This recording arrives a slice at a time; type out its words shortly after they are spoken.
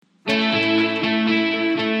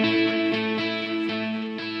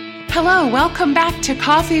Hello, welcome back to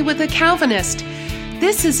Coffee with a Calvinist.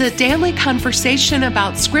 This is a daily conversation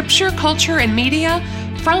about scripture, culture, and media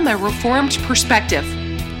from a Reformed perspective.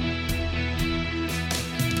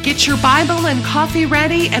 Get your Bible and coffee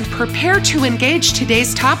ready and prepare to engage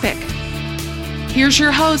today's topic. Here's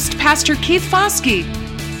your host, Pastor Keith Foskey.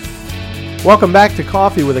 Welcome back to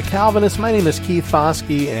Coffee with a Calvinist. My name is Keith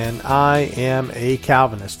Foskey, and I am a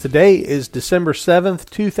Calvinist. Today is December 7th,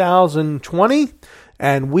 2020,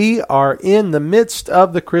 and we are in the midst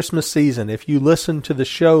of the Christmas season. If you listened to the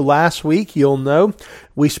show last week, you'll know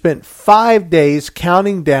we spent 5 days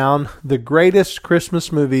counting down the greatest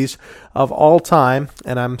Christmas movies of all time,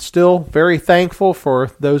 and I'm still very thankful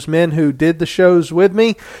for those men who did the shows with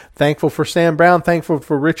me. Thankful for Sam Brown, thankful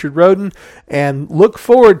for Richard Roden, and look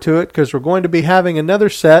forward to it because we're going to be having another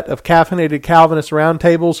set of Caffeinated Calvinist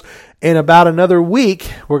Roundtables in about another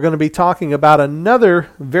week. We're going to be talking about another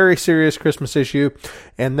very serious Christmas issue,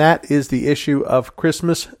 and that is the issue of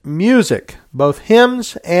Christmas music, both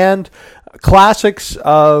hymns and classics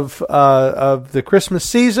of the Christmas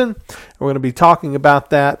season. We're going to be talking about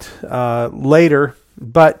that later.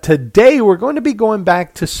 But today we're going to be going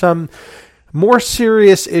back to some more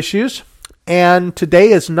serious issues. And today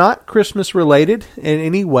is not Christmas related in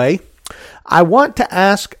any way. I want to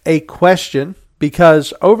ask a question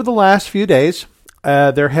because over the last few days,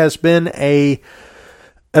 there has been an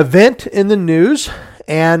event in the news,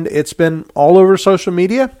 and it's been all over social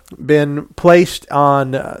media, been placed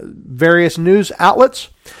on various news outlets,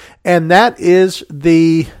 and that is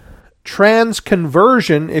the trans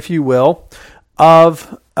conversion, if you will,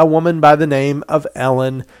 of a woman by the name of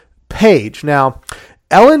Ellen Page. Now,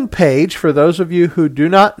 Ellen Page, for those of you who do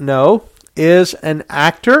not know, is an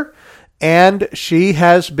actor, and she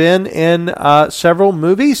has been in several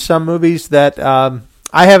movies, some movies that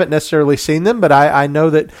I haven't necessarily seen them, but I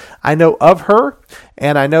know of her,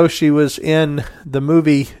 and I know she was in the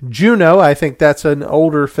movie Juno. I think that's an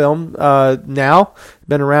older film now,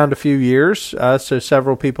 been around a few years, so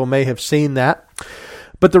several people may have seen that.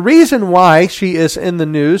 But the reason why she is in the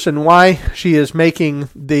news and why she is making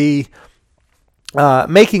the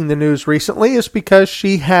news recently is because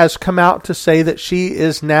she has come out to say that she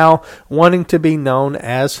is now wanting to be known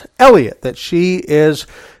as Elliot, that she is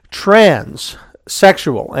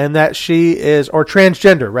transsexual, and that she is, or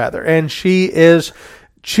transgender rather, and she is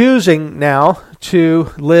choosing now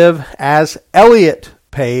to live as Elliot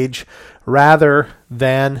Page rather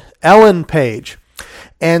than Ellen Page.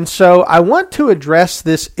 And so I want to address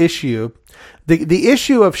this issue, the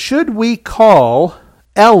issue of should we call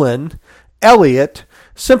Ellen Elliot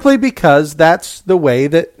simply because that's the way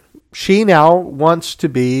that she now wants to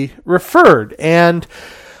be referred. And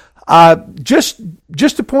just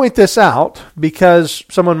to point this out, because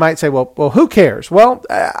someone might say, well, who cares? Well,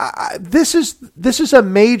 this is a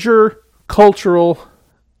major cultural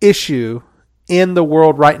issue in the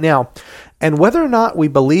world right now. And whether or not we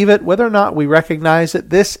believe it, whether or not we recognize it,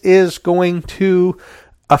 this is going to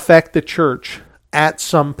affect the church at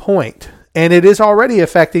some point. And it is already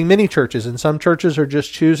affecting many churches, and some churches are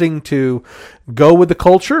just choosing to go with the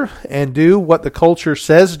culture and do what the culture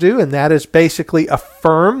says do, and that is basically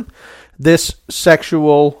affirm this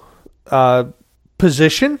sexual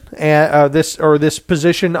position, this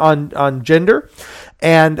position on gender.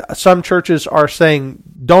 And some churches are saying,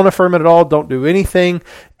 don't affirm it at all, don't do anything.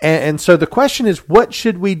 And so the question is, what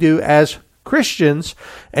should we do as Christians?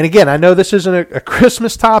 And again, I know this isn't a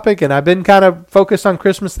Christmas topic, and I've been kind of focused on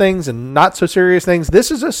Christmas things and not so serious things. This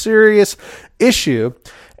is a serious issue,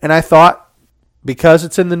 and I thought because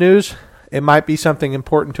it's in the news, it might be something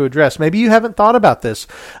important to address. Maybe you haven't thought about this.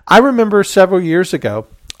 I remember several years ago,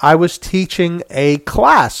 I was teaching a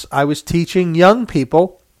class. I was teaching young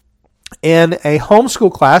people in a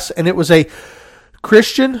homeschool class, and it was a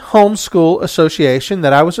Christian Homeschool Association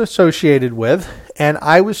that I was associated with, and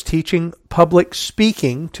I was teaching public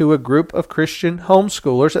speaking to a group of Christian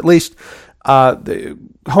homeschoolers, at least the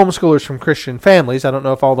homeschoolers from Christian families. I don't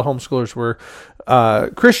know if all the homeschoolers were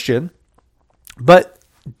Christian, but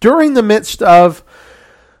during the midst of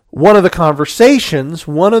one of the conversations,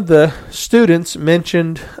 one of the students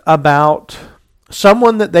mentioned about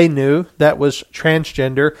someone that they knew that was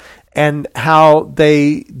transgender and how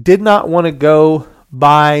they did not want to go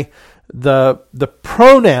by the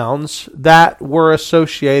pronouns that were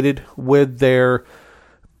associated with their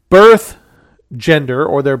birth gender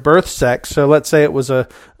or their birth sex. So let's say it was a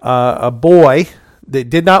boy. They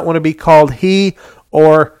did not want to be called he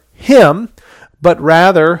or him, but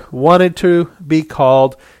rather wanted to be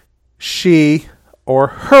called she or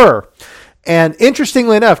her. And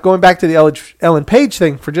interestingly enough, going back to the Ellen Page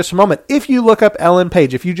thing for just a moment, if you look up Ellen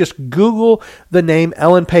Page, if you just Google the name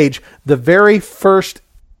Ellen Page, the very first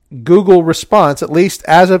Google response, at least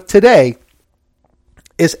as of today,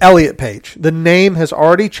 is Elliot Page. The name has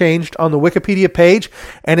already changed on the Wikipedia page,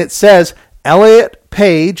 and it says Elliot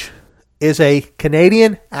Page is a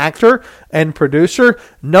Canadian actor and producer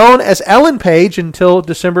known as Ellen Page until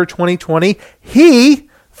December 2020. He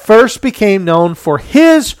first became known for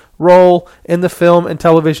his role in the film and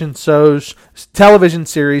television series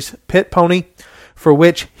Pit Pony, for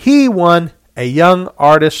which he won a Young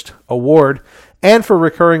Artist Award, and for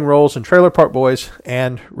recurring roles in Trailer Park Boys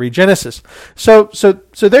and Regenesis. So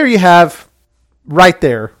there you have, right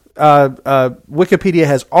there. Wikipedia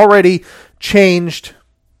has already changed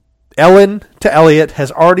Ellen to Elliot,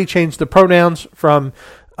 has already changed the pronouns from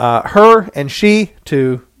her and she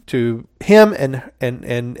to him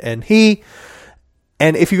and he.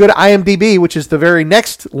 And if you go to IMDb, which is the very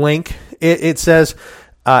next link, it says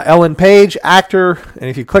Ellen Page, actor, and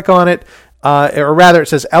if you click on it, or rather it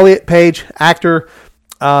says Elliot Page, actor,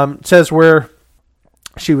 says where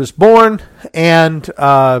she was born and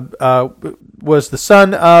was the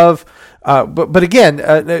son of, but again,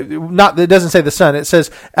 it doesn't say the son. It says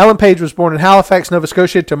Ellen Page was born in Halifax, Nova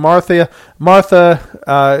Scotia to Martha.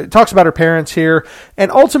 Talks about her parents here.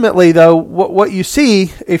 And ultimately, though, what you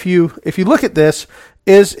see, if you look at this,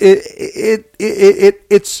 is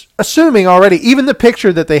it's assuming already, even the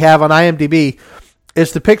picture that they have on IMDb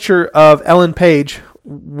is the picture of Ellen Page,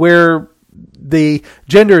 where the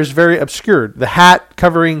gender is very obscured. The hat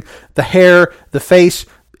covering the hair, the face.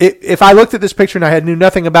 If I looked at this picture and I knew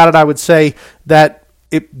nothing about it, I would say that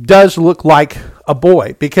it does look like a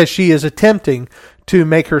boy, because she is attempting to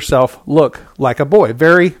make herself look like a boy.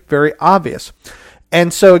 Very, very obvious.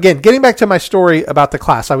 And so again, getting back to my story about the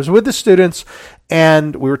class, I was with the students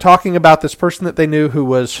and we were talking about this person that they knew who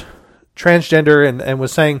was transgender and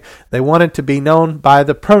was saying they wanted to be known by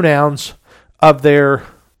the pronouns of their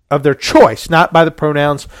choice, not by the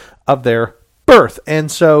pronouns of their birth. And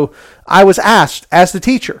so I was asked as the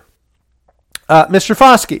teacher, Mr.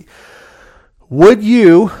 Foskey, would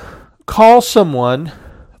you call someone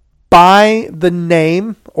by the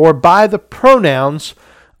name or by the pronouns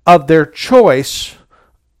of their choice,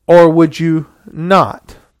 or would you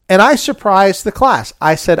not? And I surprised the class.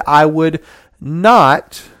 I said I would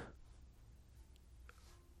not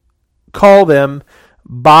call them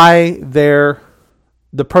by the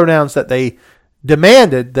pronouns that they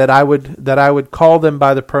demanded that I would call them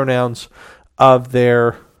by the pronouns of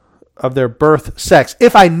their birth sex.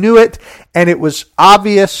 If I knew it and it was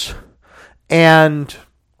obvious and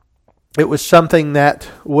it was something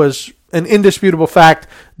that was an indisputable fact,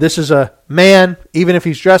 this is a man, even if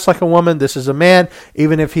he's dressed like a woman, this is a man,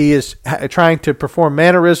 even if he is trying to perform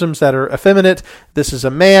mannerisms that are effeminate, this is a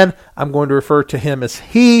man, I'm going to refer to him as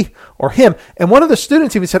he or him. And one of the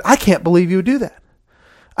students even said, I can't believe you would do that.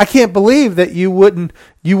 I can't believe that you wouldn't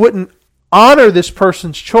honor this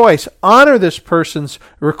person's choice, honor this person's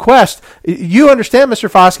request. You understand,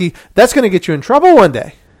 Mr. Foskey, that's going to get you in trouble one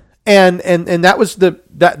day. And that was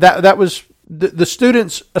the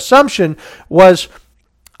student's assumption was,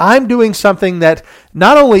 I'm doing something that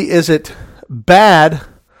not only is it bad,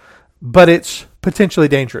 but it's potentially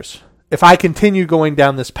dangerous. If I continue going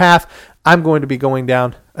down this path, I'm going to be going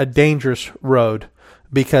down a dangerous road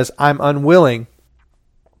because I'm unwilling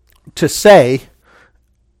to say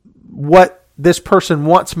what this person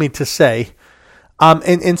wants me to say. And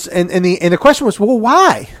the question was, well,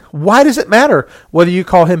 why? Why does it matter whether you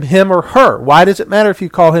call him or her? Why does it matter if you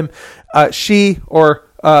call him she or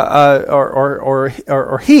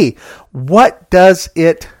he? What does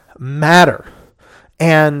it matter?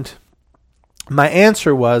 And my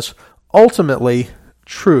answer was, ultimately,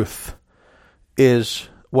 truth is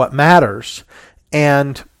what matters.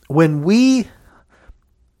 And when we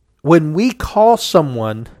call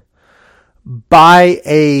someone by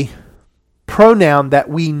a pronoun that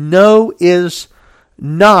we know is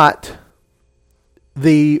not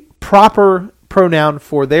the proper pronoun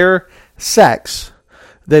for their sex,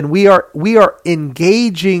 then we are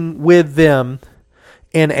engaging with them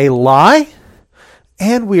in a lie,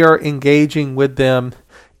 and we are engaging with them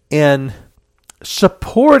in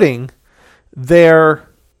supporting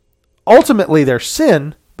ultimately their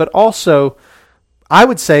sin, but also, I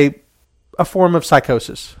would say, a form of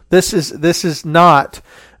psychosis. This is not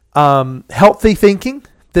healthy thinking.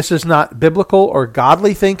 This is not biblical or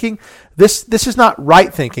godly thinking. This is not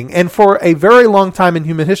right thinking. And for a very long time in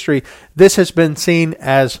human history, this has been seen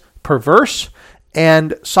as perverse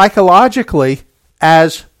and psychologically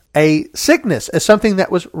as a sickness, as something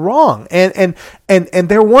that was wrong. And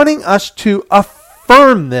they're wanting us to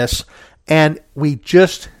affirm this, and we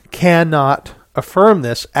just cannot affirm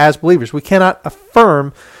this as believers. We cannot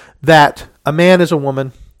affirm that a man is a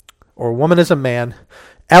woman or a woman is a man.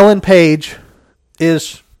 Ellen Page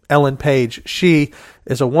is Ellen Page. She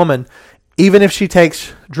is a woman. Even if she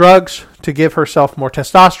takes drugs to give herself more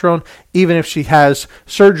testosterone, even if she has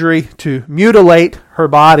surgery to mutilate her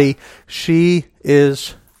body, she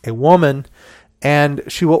is a woman, and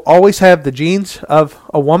she will always have the genes of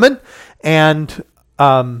a woman. And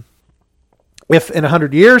if in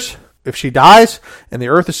 100 years, if she dies and the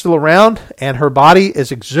earth is still around and her body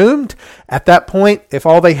is exhumed, at that point, if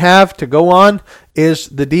all they have to go on is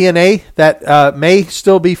the DNA that may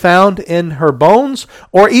still be found in her bones,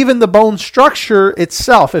 or even the bone structure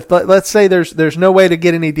itself. If let's say there's no way to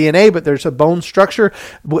get any DNA, but there's a bone structure,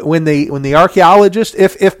 when the archaeologist,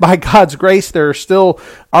 if by God's grace there are still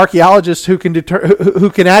archaeologists who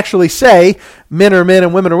can actually say men are men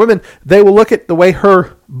and women are women, they will look at the way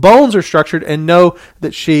her bones are structured and know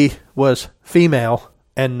that she was female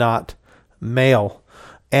and not male.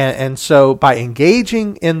 And so by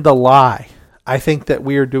engaging in the lie, I think that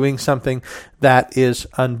we are doing something that is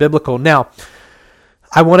unbiblical. Now,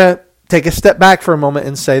 I want to take a step back for a moment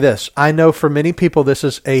and say this. I know for many people this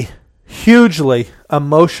is a hugely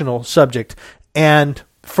emotional subject, and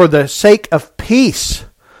for the sake of peace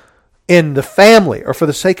in the family, or for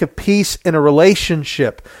the sake of peace in a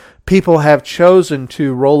relationship, people have chosen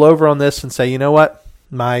to roll over on this and say, you know what,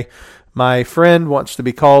 my friend wants to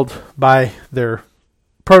be called by their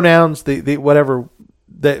pronouns, the whatever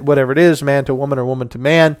it is, man to woman or woman to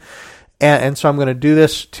man, and so I'm going to do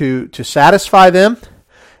this to satisfy them,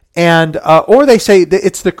 and or they say that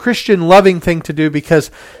it's the Christian loving thing to do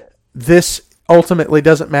because this ultimately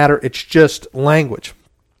doesn't matter. It's just language.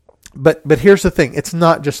 But here's the thing: it's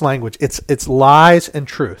not just language. It's lies and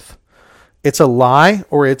truth. It's a lie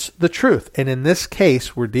or it's the truth, and in this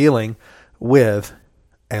case, we're dealing with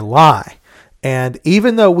a lie. And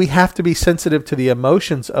even though we have to be sensitive to the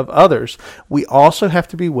emotions of others, we also have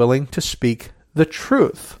to be willing to speak the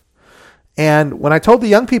truth. And when I told the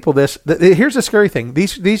young people this, here's the scary thing.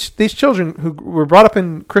 These children who were brought up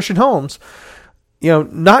in Christian homes,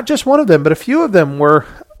 not just one of them, but a few of them were,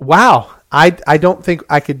 wow, I don't think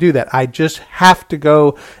I could do that. I just have to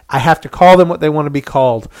go. I have to call them what they want to be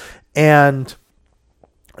called. And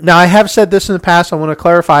now I have said this in the past. I want to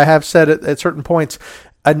clarify. I have said it at certain points.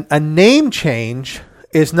 A name change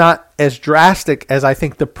is not as drastic as I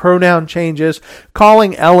think the pronoun change is.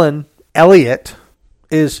 Calling Ellen Elliot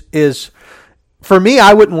is for me,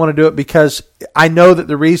 I wouldn't want to do it because I know that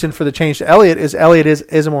the reason for the change to Elliot is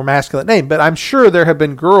a more masculine name. But I'm sure there have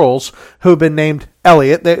been girls who have been named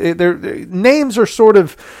Elliot. Their names are sort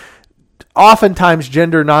of oftentimes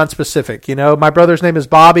gender non-specific. My brother's name is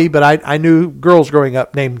Bobby, but I knew girls growing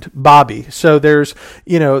up named Bobby. So there's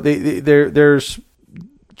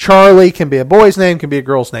Charlie can be a boy's name, can be a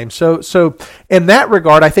girl's name. So in that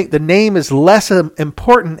regard, I think the name is less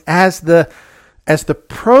important as the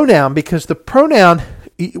pronoun, because the pronoun,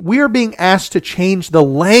 we are being asked to change the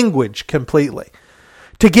language completely,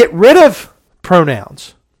 to get rid of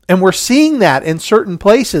pronouns. And we're seeing that in certain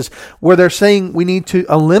places where they're saying we need to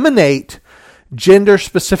eliminate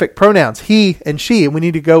gender-specific pronouns, he and she, and we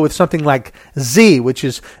need to go with something like Z, which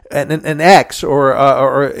is an X,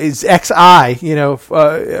 or is XI,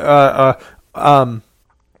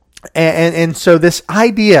 and so this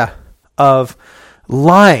idea of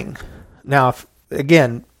lying. Now,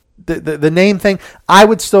 again, the name thing, I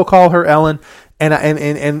would still call her Ellen,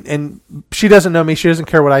 and she doesn't know me. She doesn't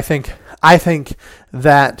care what I think. I think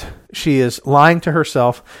that she is lying to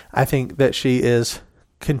herself. I think that she is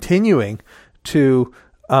continuing to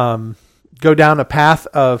go down a path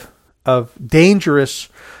of dangerous,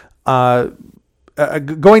 going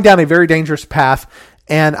down a very dangerous path.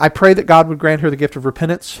 And I pray that God would grant her the gift of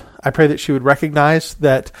repentance. I pray that she would recognize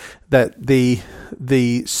that the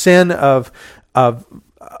sin of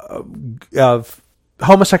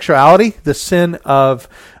homosexuality, the sin of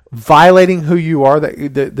violating who you are,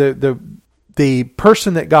 the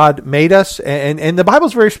person that God made us, and the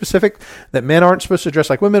Bible's very specific that men aren't supposed to dress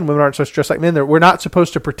like women aren't supposed to dress like men. We're not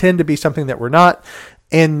supposed to pretend to be something that we're not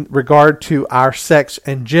in regard to our sex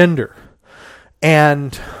and gender.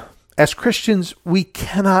 And as Christians, we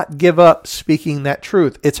cannot give up speaking that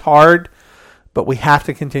truth. It's hard, but we have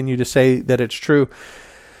to continue to say that it's true.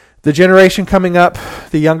 The generation coming up,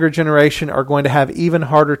 the younger generation, are going to have an even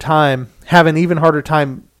harder time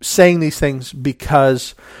saying these things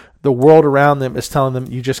because the world around them is telling them,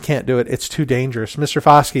 you just can't do it. It's too dangerous. Mr.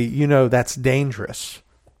 Foskey, that's dangerous.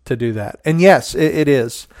 to do that. And yes, it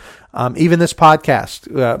is. Even this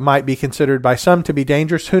podcast might be considered by some to be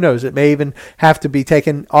dangerous. Who knows? It may even have to be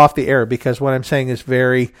taken off the air because what I'm saying is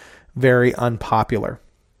very, very unpopular.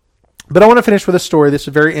 But I want to finish with a story. This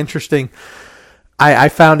is very interesting. I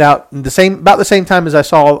found out about the same time as I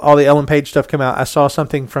saw all the Ellen Page stuff come out. I saw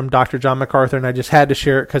something from Dr. John MacArthur, and I just had to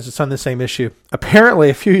share it because it's on the same issue.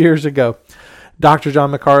 Apparently, a few years ago, Dr.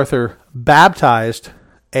 John MacArthur baptized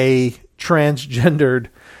a transgendered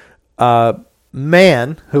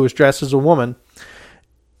man who was dressed as a woman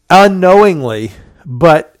unknowingly,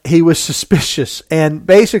 but he was suspicious. And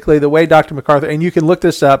basically the way Dr. MacArthur, and you can look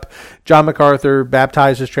this up, John MacArthur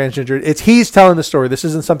baptized as transgender. He's telling the story. This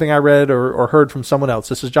isn't something I read or heard from someone else.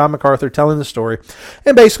 This is John MacArthur telling the story.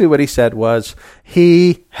 And basically what he said was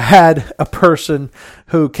he had a person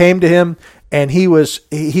who came to him, and he wasn't,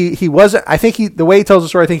 the way he tells the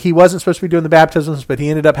story, I think he wasn't supposed to be doing the baptisms, but he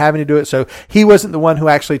ended up having to do it. So he wasn't the one who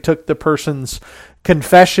actually took the person's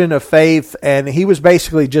confession of faith, and he was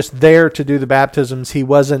basically just there to do the baptisms. He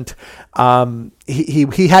wasn't,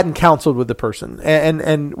 he hadn't counseled with the person,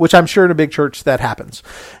 and which I'm sure in a big church that happens.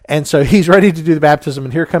 And so he's ready to do the baptism,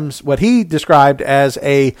 and here comes what he described as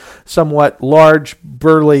a somewhat large,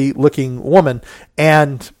 burly looking woman,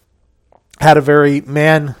 and had a very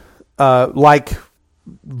like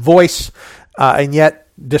voice, and yet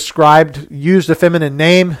used a feminine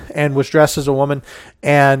name, and was dressed as a woman,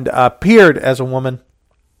 and appeared as a woman,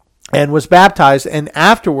 and was baptized. And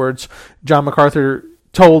afterwards, John MacArthur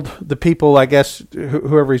told the people, I guess,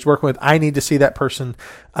 whoever he's working with, I need to see that person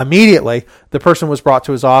immediately. The person was brought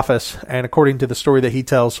to his office, and according to the story that he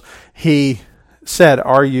tells, he said,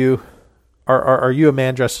 are you a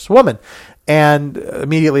man dressed as a woman? And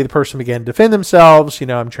immediately the person began to defend themselves.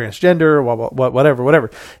 I'm transgender, whatever.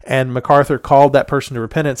 And MacArthur called that person to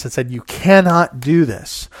repentance and said, you cannot do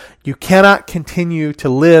this. You cannot continue to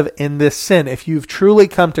live in this sin. If you've truly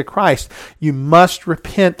come to Christ, you must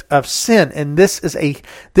repent of sin. And this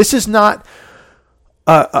is not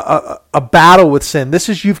a battle with sin. This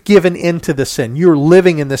is, you've given into the sin. You're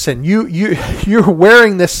living in the sin. You're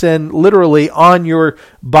wearing this sin literally on your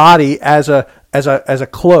body as a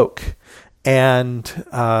cloak. And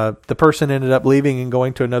the person ended up leaving and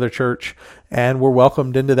going to another church, and were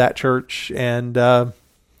welcomed into that church. And based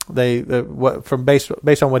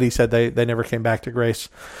on what he said, they never came back to grace.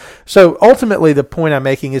 So ultimately, the point I'm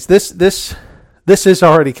making is this is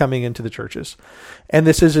already coming into the churches, and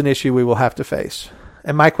this is an issue we will have to face.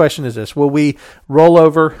 And my question is this: will we roll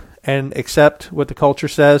over and accept what the culture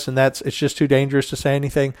says, and it's just too dangerous to say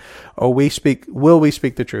anything, or will we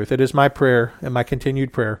speak the truth? It is my prayer and my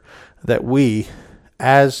continued prayer that we,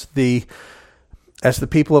 as the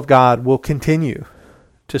people of God, will continue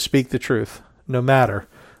to speak the truth, no matter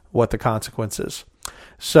what the consequences.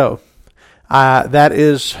 So, that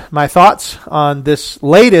is my thoughts on this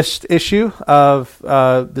latest issue of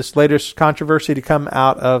this latest controversy to come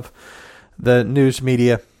out of the news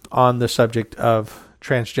media on the subject of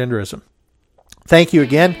transgenderism. Thank you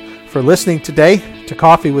again for listening today to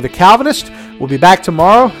Coffee with a Calvinist. We'll be back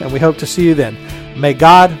tomorrow, and we hope to see you then. May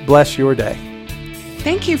God bless your day.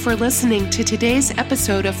 Thank you for listening to today's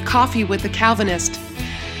episode of Coffee with a Calvinist.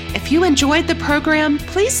 If you enjoyed the program,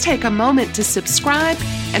 please take a moment to subscribe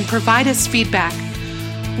and provide us feedback.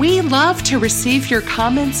 We love to receive your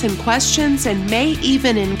comments and questions, and may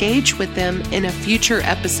even engage with them in a future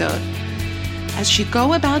episode. As you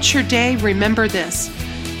go about your day, remember this: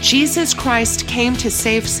 Jesus Christ came to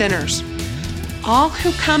save sinners. All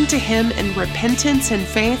who come to him in repentance and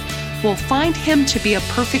faith will find him to be a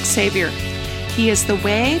perfect Savior. He is the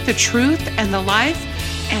way, the truth, and the life,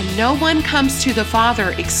 and no one comes to the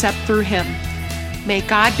Father except through him. May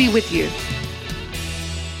God be with you.